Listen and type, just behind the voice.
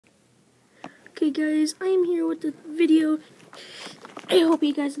Okay guys, I am here with the video. I hope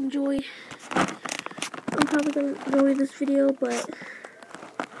you guys enjoy. I'm probably going to enjoy this video, but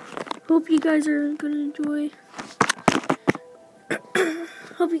hope you guys are going to enjoy.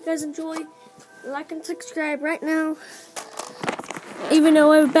 Hope you guys enjoy. Like and subscribe right now. Even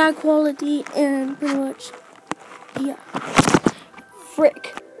though I have bad quality and pretty much, yeah.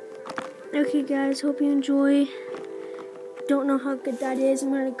 Frick. Okay guys, hope you enjoy. Don't know how good that is. I'm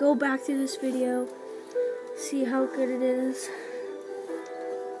going to go back to this video, see how good it is,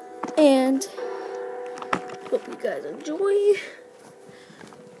 and hope you guys enjoy.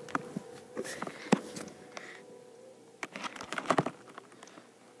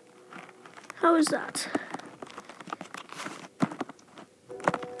 How is that?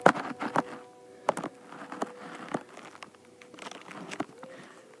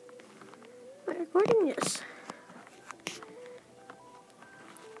 Am I recording? Yes.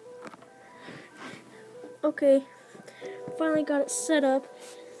 Okay, finally got it set up,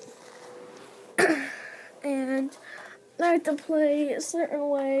 and I have to play a certain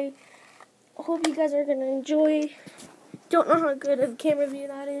way. I hope you guys are gonna enjoy. Don't know how good of a camera view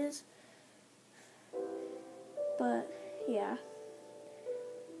that is, but yeah,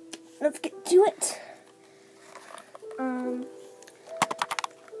 let's get to it. Oh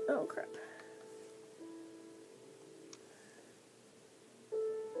crap.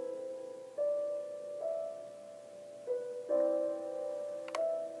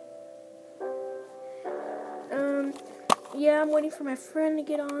 Yeah, I'm waiting for my friend to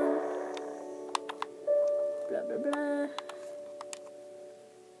get on. Blah, blah, blah.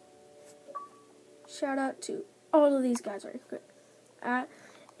 Shout out to all of these guys right quick. At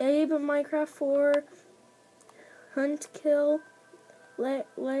Abe Minecraft 4, Hunt Kill,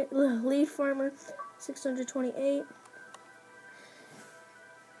 Leaf Farmer 628.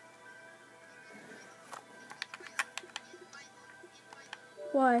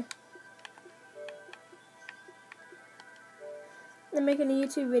 Why? I'm making a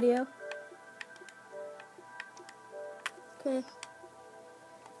YouTube video. Okay.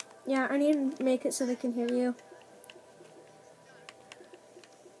 Yeah, I need to make it so they can hear you.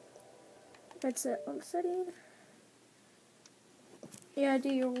 That's it. I'm setting. Yeah, do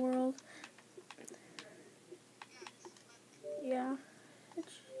your world. Yeah.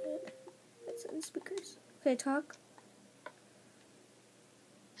 It's in speakers. Okay, talk.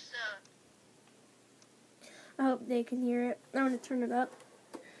 I hope they can hear it. I'm going to turn it up.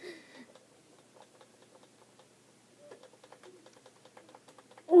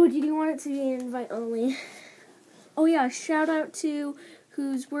 Oh, did you want it to be invite only? Oh yeah, shout out to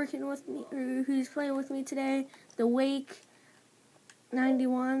who's working with me, or who's playing with me today. The Wake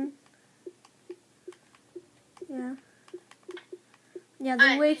 91. Yeah. Yeah,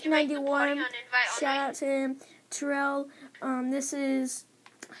 the Wake 91. Shout out to him. Terrell, this is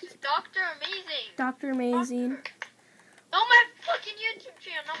Dr. Amazing. Dr. Amazing. On my fucking YouTube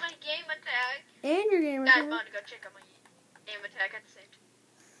channel, not my game attack. And your game Guys, attack. I'm going to go check on my game attack at the same time.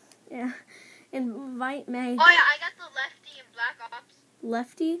 Yeah. Invite May. Oh yeah, I got the Lefty in Black Ops.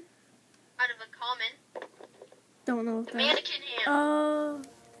 Lefty? Out of a common. Don't know The that. mannequin hand. Oh,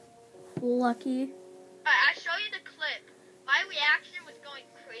 lucky. Alright, I show you the clip. My reaction was going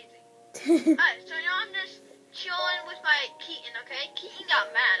crazy. Alright, so now I'm just chilling with my Keaton, okay? Keaton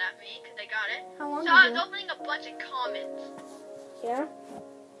got mad at me because I got it. How long So I was ago? opening a bunch of comments. Yeah?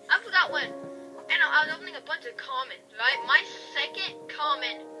 I forgot when. And I was opening a bunch of comments, right? My second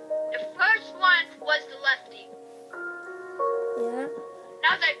comment, the first one was the Lefty. Yeah? And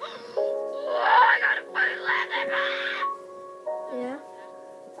I was like, oh, I gotta play Lefty. Yeah?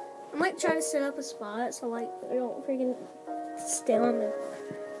 I might try to set up a spot so like I don't freaking stay on there.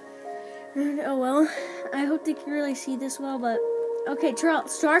 Oh well, I hope they can really see this well, but okay, Terrell,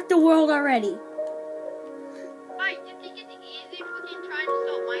 start the world already. Alright, you think it's easy fucking trying to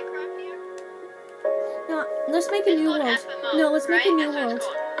start Minecraft here? No, let's make a It's new called world. FMO, No, let's make a right? new That's what world. it's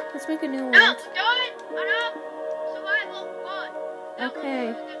called. Let's make a new No, world. don't! Survival, fun. Okay.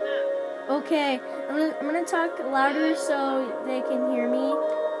 That was a good map. Okay, I'm gonna talk louder so they can hear me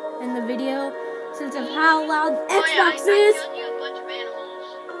in the video, since of how loud Xbox Oh, yeah, is. I killed you a bunch of animals.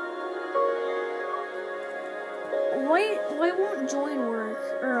 Why won't join work,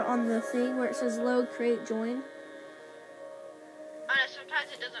 or on the thing where it says load create join? I know,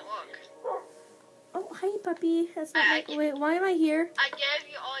 sometimes it doesn't work. Oh, hi puppy. That's not my, wait, why am I here? I gave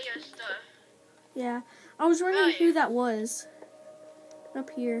you all your stuff. Yeah, I was wondering Oh, who yeah. that was. Up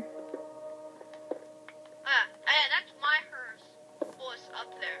here. Hey, that's my horse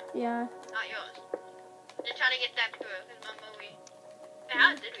up there, Yeah. not yours. They're trying to get that bird, remember we... Hey,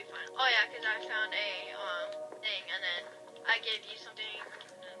 how did we find... Oh yeah, because I found a thing, and then I gave you something.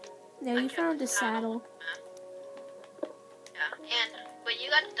 Yeah, you found a saddle. Yeah, but you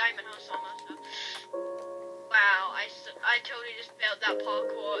got the diamond house almost. So. Wow, I totally just failed that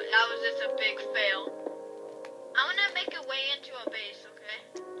parkour. That was just a big fail. I'm gonna make a way into a base, okay?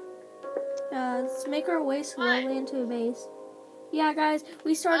 Let's make our way slowly into a base. Yeah, guys,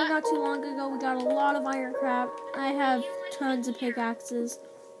 we started not too long ago. We got a lot of iron crap. I have tons of pickaxes.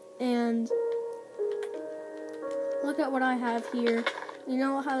 And look at what I have here. You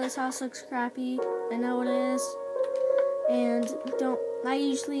know how this house looks crappy? I know it is. And I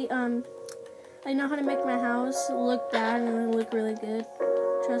usually, I know how to make my house look bad and then look really good.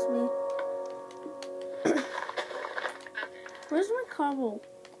 Trust me. Where's my cobble?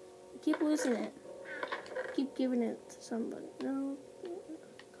 I keep losing it. Keep giving it to somebody. No.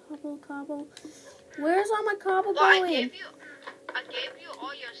 Cobble. Where's all my cobble going? I gave you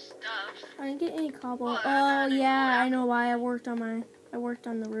all your stuff. I didn't get any cobble. Oh yeah, I know why. I worked on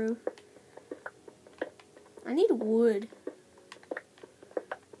the roof. I need wood.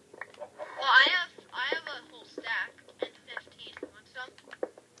 Well, I have a whole stack and 15. Want some?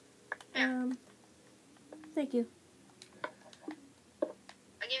 Here. Thank you.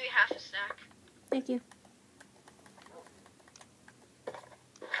 I'll give you half a stack. Thank you.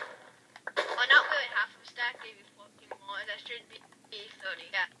 Well, not really half a stack. Gave you 14 more. That should be 30.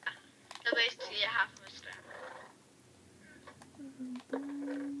 Yeah. So basically, half of a stack.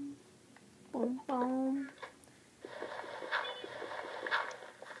 Boom, boom.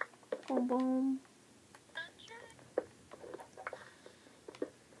 Boom, boom.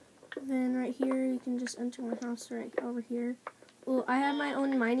 Then right here, you can just enter my house right over here. Well, I have my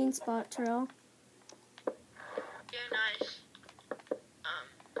own mining spot, Terrell. You're nice.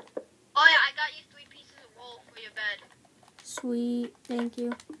 Oh yeah, I got you 3 pieces of wool for your bed. Sweet, thank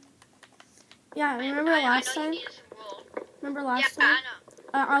you. Yeah, remember last time? Remember last time? Yeah,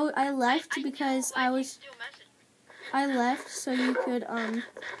 I know. I left because I left so you could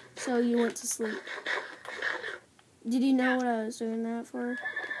so you went to sleep. Did you know what I was doing that for? Wait,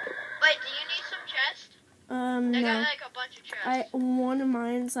 do you need some chest? I No. got like a bunch of chests. One of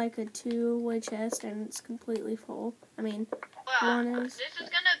mine's like a 2-way chest and it's completely full. I mean, one is. This is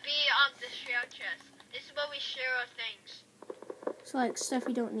gonna be the share chest. This is where we share our things. So like stuff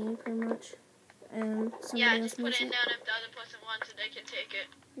you don't need pretty much, and somebody else just put needs it in it. there, and if the other person wants it, they can take it.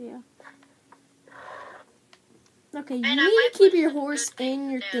 Yeah. Okay, you And need to keep your horse in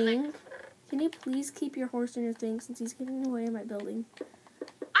your thing. Like, can you please keep your horse in your thing since he's getting in the way of my building?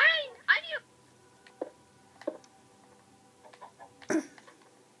 I need.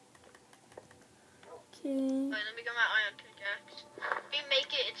 Okay. Wait, let me get my iron pickaxe. We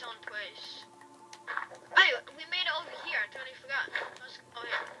make it its own place. Hey, we made it over here. I totally forgot. Let's go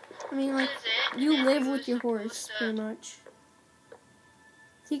here. I mean, like, you live with your horse, pretty much.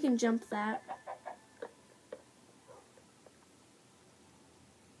 He can jump that.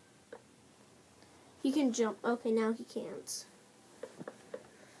 He can jump. Okay, now he can't.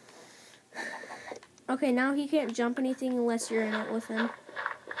 Okay, now he can't jump anything unless you're in it with him.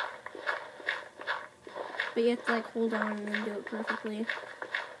 But you have to, like, hold on and then do it perfectly.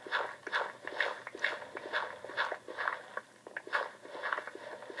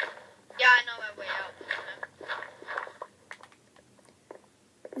 Yeah, I know my way out.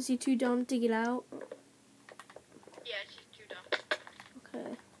 Is he too dumb to get out? Yeah, she's too dumb.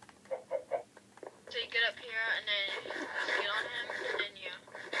 Okay. So you get up here and then you get on him and then you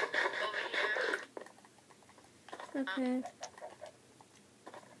over here. Okay.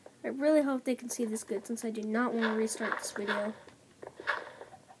 I really hope they can see this good since I do not want to restart this video.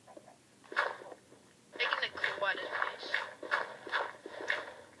 Making a cool out of base.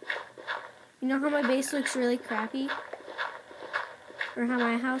 You know how my base looks really crappy? Or how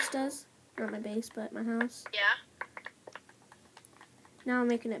my house does? Not my base, but my house. Yeah. Now I'm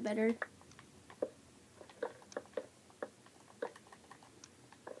making it better.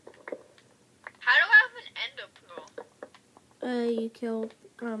 How do I have an ender pearl? You killed,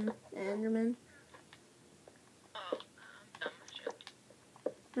 Enderman. Oh, I'm dumb. Shit.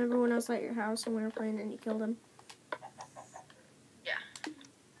 Remember when I was at your house and we were playing and you killed him? Yeah. Okay.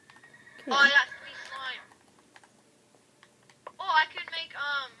 Oh, I got 3 slime. Oh, I could make,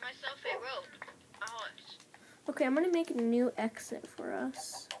 myself a rope. A horse. Okay, I'm gonna make a new exit for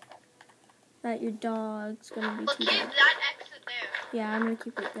us. That your dog's gonna be Well, too keep bad. that exit there. Yeah, I'm gonna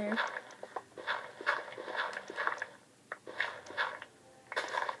keep it there.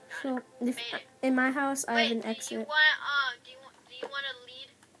 So, if, in my house, I have an exit. Do you want to lead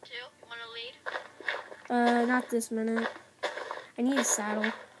too? Want to lead? Not this minute. I need a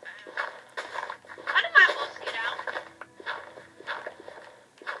saddle.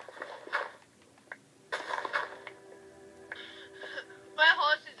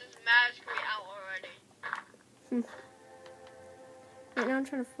 Right now I'm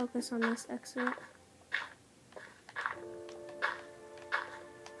trying to focus on this exit.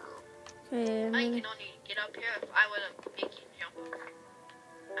 Okay, I can only get up here if I wasn't making jump.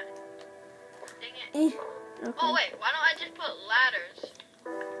 Dang it. Okay. Oh wait, why don't I just put ladders?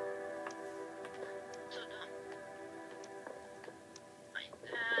 So dumb. Like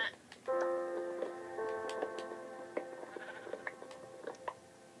that.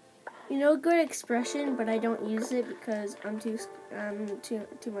 You know, good expression, but I don't use it because I'm too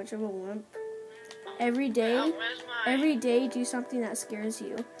much of a wimp. Every day, Oh, where's my... every day, do something that scares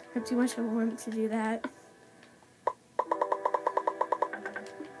you. I'm too much of a wimp to do that.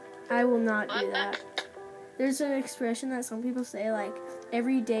 I will not do that. There's an expression that some people say, like,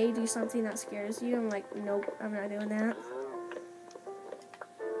 every day do something that scares you. I'm like, nope, I'm not doing that.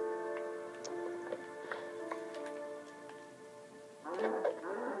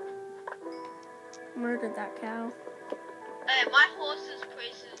 Murdered that cow. Hey, my horse's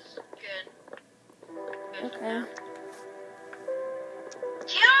place is good. Okay.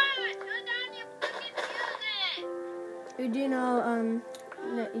 Tiana, turn down your fucking music! You do know,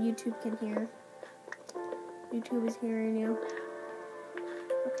 that YouTube can hear. YouTube is hearing you.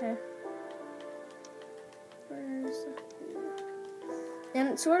 Okay. And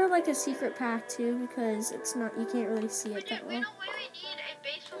it's sort of like a secret path too, because it's not, you can't really see it that We well. don't really need a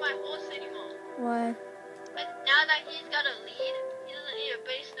base for my horse anymore. Why? But now that he's got a lead, he doesn't need a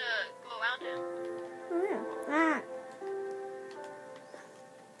base to go around him. Oh yeah. Ah.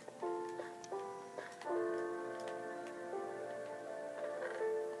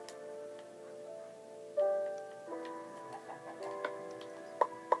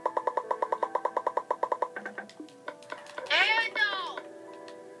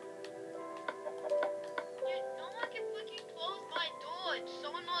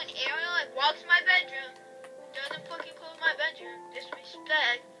 Walks my bedroom, doesn't fucking close my bedroom,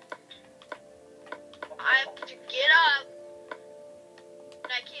 disrespect. I have to get up,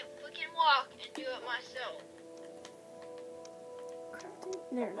 and I can't fucking walk and do it myself.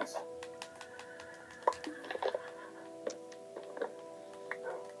 There it is.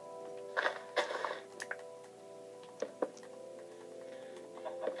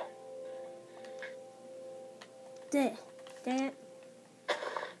 There. There.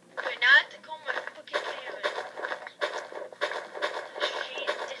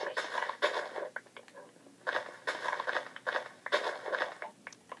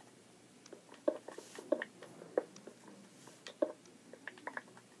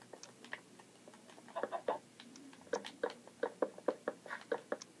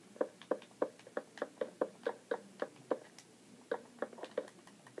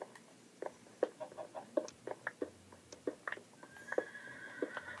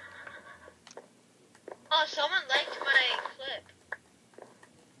 Oh, someone liked my clip.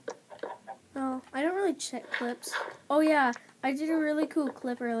 Oh, I don't really check clips. Oh yeah, I did a really cool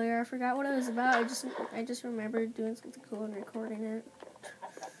clip earlier. I forgot what it was about. I just remembered doing something cool and recording it.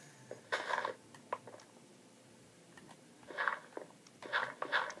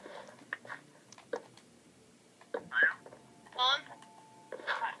 Mom,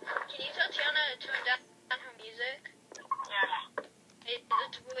 can you tell Tiana to turn down her music? Yeah.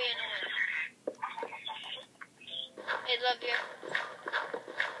 It's really annoying. I love you.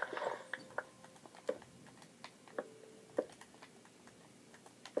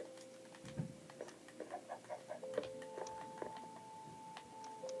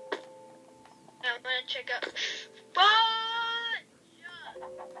 I'm gonna check out.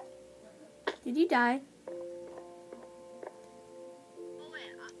 Did you die? Oh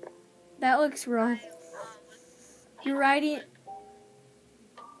wait, That looks wrong. You're riding.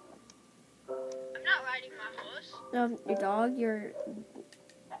 I'm not riding my horse. Your dog. Your.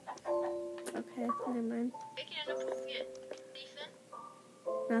 Okay, never mind. Making an appropriate. Ethan.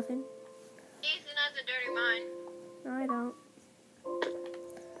 Nothing. Ethan has a dirty mind. No, I don't.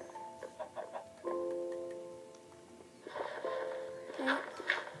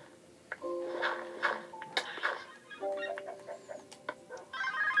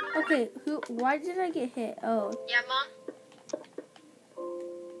 Okay, why did I get hit? Oh. Yeah, Mom?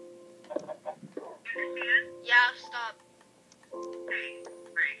 Yeah, stop.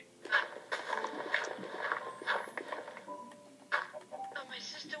 Oh, my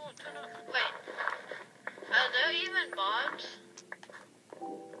sister won't turn on. Wait. Are there even mobs? I'm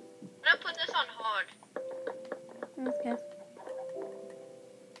gonna put this on hard. Okay.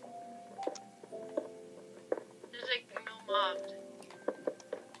 There's like no mobs.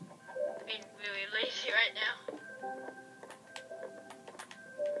 Being really lazy right now.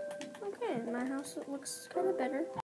 Okay, my house looks kind of better.